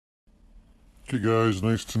Okay guys,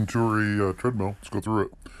 nice Tunturi treadmill. Let's go through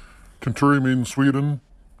it. Tunturi made in Sweden,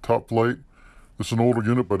 top flight. This is an older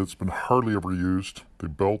unit, but it's been hardly ever used. The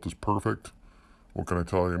belt is perfect. What can I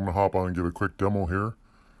tell you? I'm going to hop on and give a quick demo here.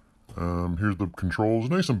 Here's the controls.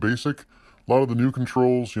 Nice and basic. A lot of the new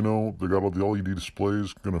controls, you know, they got all the LED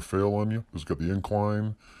displays going to fail on you. It's got the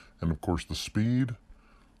incline and, of course, the speed.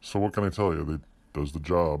 So what can I tell you? It does the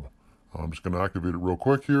job. I'm just going to activate it real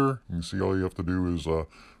quick here. You can see all you have to do is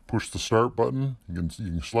push the start button. You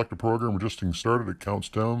can select a program, just getting started. It counts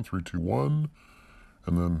down 3, 2, 1,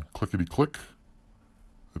 and then clickety click.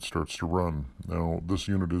 It starts to run. Now this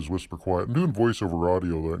unit is whisper quiet. I'm doing voiceover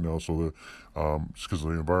audio right now, so that just because the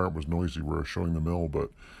environment was noisy where I was showing the mill, but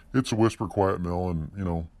it's a whisper quiet mill, and you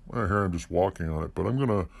know here I'm just walking on it. But I'm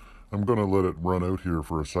gonna let it run out here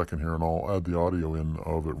for a second here, and I'll add the audio in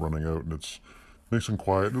of it running out, and it's nice and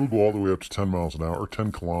quiet. It'll go all the way up to 10 miles an hour, or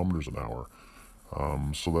 10 kilometers an hour.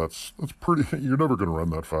 So that's pretty, you're never going to run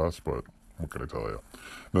that fast, but what can I tell you?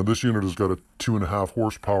 Now this unit has got a 2.5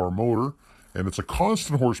 horsepower motor, and it's a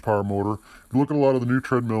constant horsepower motor. If you look at a lot of the new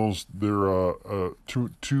treadmills, they're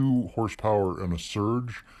two horsepower and a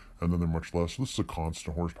surge, and then they're much less. This is a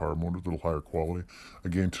constant horsepower motor, a little higher quality.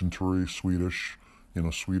 Again, Tunturi, Swedish,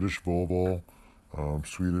 Swedish Volvo,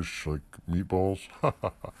 Swedish like meatballs.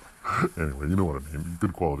 Anyway, you know what I mean.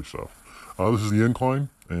 Good quality stuff. This is the incline,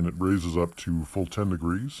 and it raises up to full 10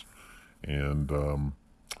 degrees. And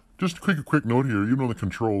just a quick note here, even on the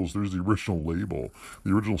controls, there's the original label.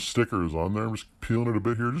 The original sticker is on there. I'm just peeling it a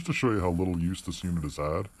bit here just to show you how little use this unit has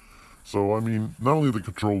had. So, I mean, not only are the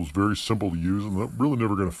controls very simple to use, and they're really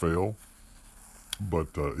never going to fail,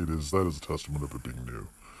 but that is a testament of it being new.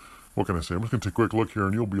 What can I say? I'm just going to take a quick look here,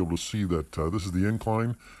 and you'll be able to see that this is the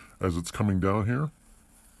incline as it's coming down here.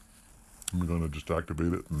 I'm going to just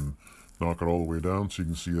activate it and knock it all the way down so you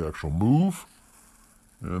can see the actual move.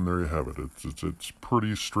 And there you have it. It's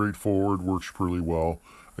pretty straightforward, works really well.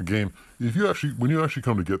 Again, when you actually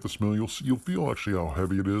come to get this mill, you'll feel actually how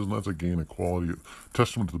heavy it is, and that's again a quality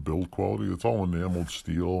testament to the build quality. It's all enameled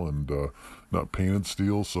steel and not painted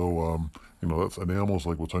steel, so that's enamel is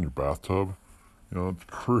like what's on your bathtub. It's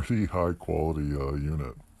pretty high quality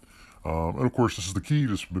unit. And of course, this is the key.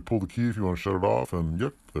 Just pull the key if you want to shut it off, and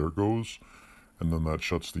yep, there it goes. And then that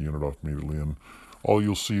shuts the unit off immediately. And all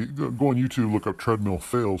you'll see, go on YouTube, look up treadmill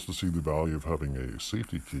fails to see the value of having a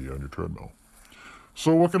safety key on your treadmill.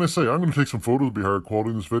 So what can I say? I'm going to take some photos to be higher quality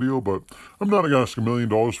in this video, but I'm not going to ask $1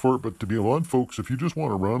 million for it. But to be blunt, folks, if you just want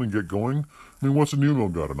to run and get going, I mean, what's a new mill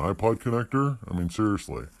got? An iPod connector? I mean,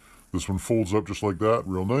 seriously. This one folds up just like that,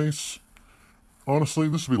 real nice. Honestly,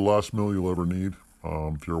 this will be the last mill you'll ever need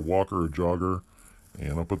if you're a walker or a jogger.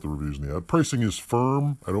 And I'll put the reviews in the ad. Pricing is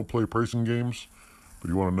firm. I don't play pricing games. But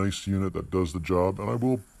you want a nice unit that does the job. And I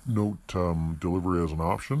will note delivery as an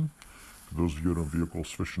option for those of you who don't have vehicles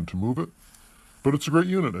sufficient to move it. But it's a great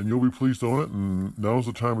unit, and you'll be pleased to own it. And now's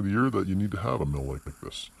the time of the year that you need to have a mill like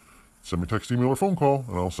this. Send me a text, email, or phone call,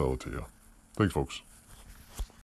 and I'll sell it to you. Thanks, folks.